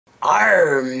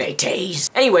Arr,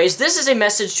 mateys. Anyways, this is a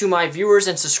message to my viewers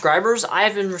and subscribers. I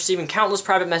have been receiving countless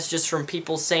private messages from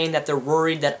people saying that they're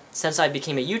worried that since I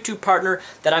became a YouTube partner,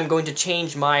 that I'm going to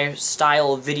change my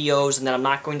style of videos and that I'm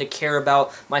not going to care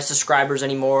about my subscribers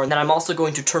anymore, and that I'm also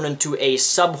going to turn into a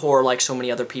sub-whore like so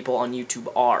many other people on YouTube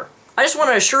are. I just want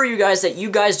to assure you guys that you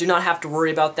guys do not have to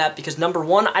worry about that because number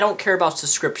one, I don't care about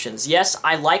subscriptions. Yes,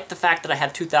 I like the fact that I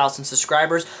have 2,000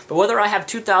 subscribers, but whether I have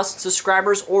 2,000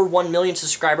 subscribers or 1 million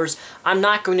subscribers, I'm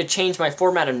not going to change my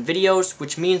format in videos,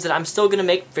 which means that I'm still going to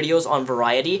make videos on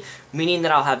variety, meaning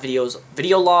that I'll have video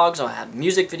logs, I'll have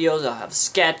music videos, I'll have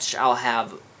sketch, I'll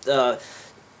have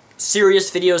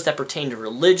serious videos that pertain to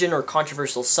religion or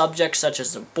controversial subjects such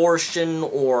as abortion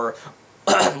or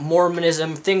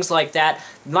Mormonism, things like that.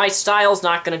 My style's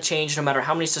not going to change no matter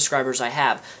how many subscribers I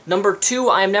have. Number two,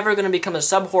 I am never going to become a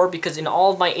sub-whore because in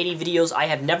all of my 80 videos, I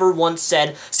have never once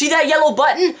said, see that yellow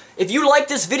button? If you like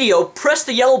this video, press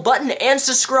the yellow button and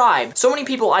subscribe. So many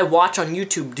people I watch on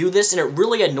YouTube do this and it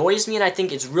really annoys me and I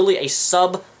think it's really a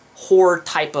sub-whore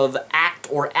type of act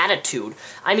or attitude.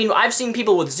 I mean, I've seen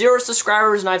people with 0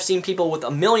 subscribers and I've seen people with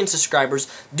 1 million subscribers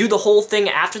do the whole thing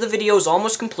after the video is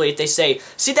almost complete. They say,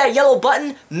 see that yellow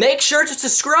button? Make sure to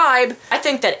subscribe. I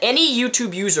think that any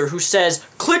YouTube user who says,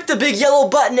 click the big yellow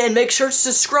button and make sure to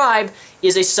subscribe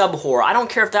is a sub-whore. I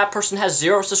don't care if that person has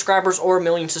 0 subscribers or 1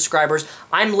 million subscribers.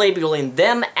 I'm labeling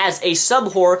them as a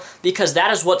sub-whore because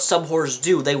that is what sub-whores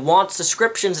do. They want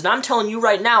subscriptions, and I'm telling you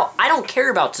right now, I don't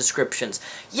care about subscriptions.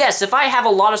 Yes, if I have a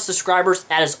lot of subscribers,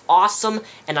 that is awesome,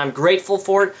 and I'm grateful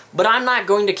for it, but I'm not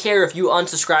going to care if you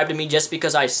unsubscribe to me just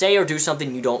because I say or do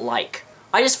something you don't like.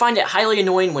 I just find it highly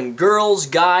annoying when girls,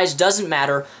 guys, doesn't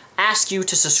matter, ask you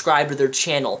to subscribe to their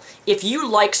channel. If you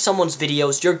like someone's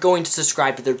videos, you're going to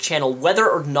subscribe to their channel whether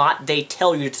or not they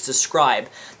tell you to subscribe.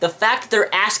 The fact that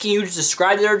they're asking you to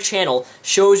subscribe to their channel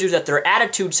shows you that their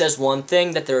attitude says one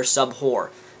thing, that they're a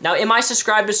sub-whore. Now, am I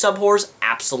subscribed to sub-whores?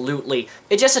 Absolutely.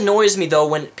 It just annoys me, though,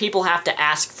 when people have to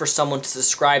ask for someone to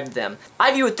subscribe to them.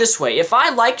 I view it this way. If I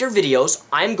like your videos,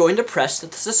 I'm going to press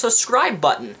the subscribe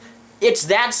button. It's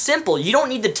that simple. You don't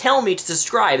need to tell me to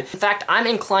subscribe. In fact, I'm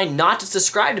inclined not to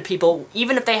subscribe to people,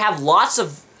 even if they have lots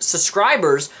of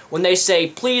subscribers, when they say,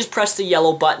 please press the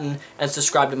yellow button and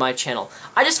subscribe to my channel.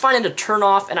 I just find it a turn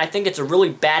off, and I think it's a really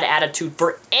bad attitude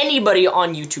for anybody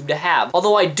on YouTube to have.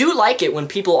 Although I do like it when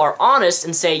people are honest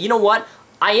and say, you know what?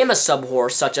 I am a sub-whore,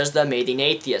 such as the Amazing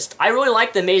Atheist. I really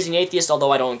like the Amazing Atheist,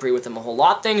 although I don't agree with him a whole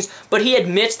lot of things, but he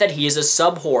admits that he is a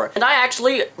sub-whore. And I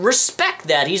actually respect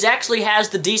that. He actually has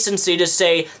the decency to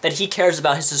say that he cares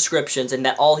about his subscriptions and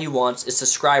that all he wants is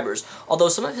subscribers. Although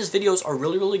some of his videos are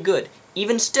really, really good.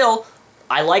 Even still,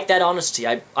 I like that honesty.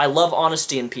 I love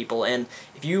honesty in people, and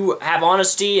if you have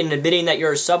honesty in admitting that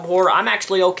you're a sub-whore, I'm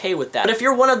actually okay with that. But if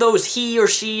you're one of those he or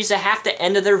she's that have to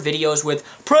end their videos with,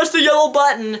 press the yellow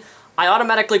button, I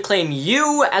automatically claim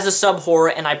you as a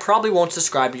sub-whore, and I probably won't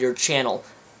subscribe to your channel.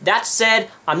 That said,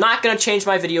 I'm not going to change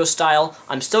my video style.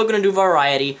 I'm still going to do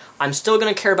variety. I'm still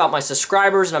going to care about my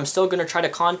subscribers, and I'm still going to try to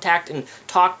contact and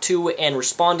talk to and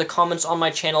respond to comments on my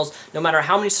channels. No matter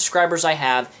how many subscribers I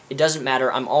have, it doesn't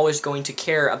matter. I'm always going to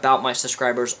care about my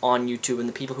subscribers on YouTube and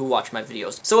the people who watch my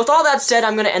videos. So with all that said,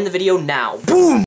 I'm going to end the video now. Boom!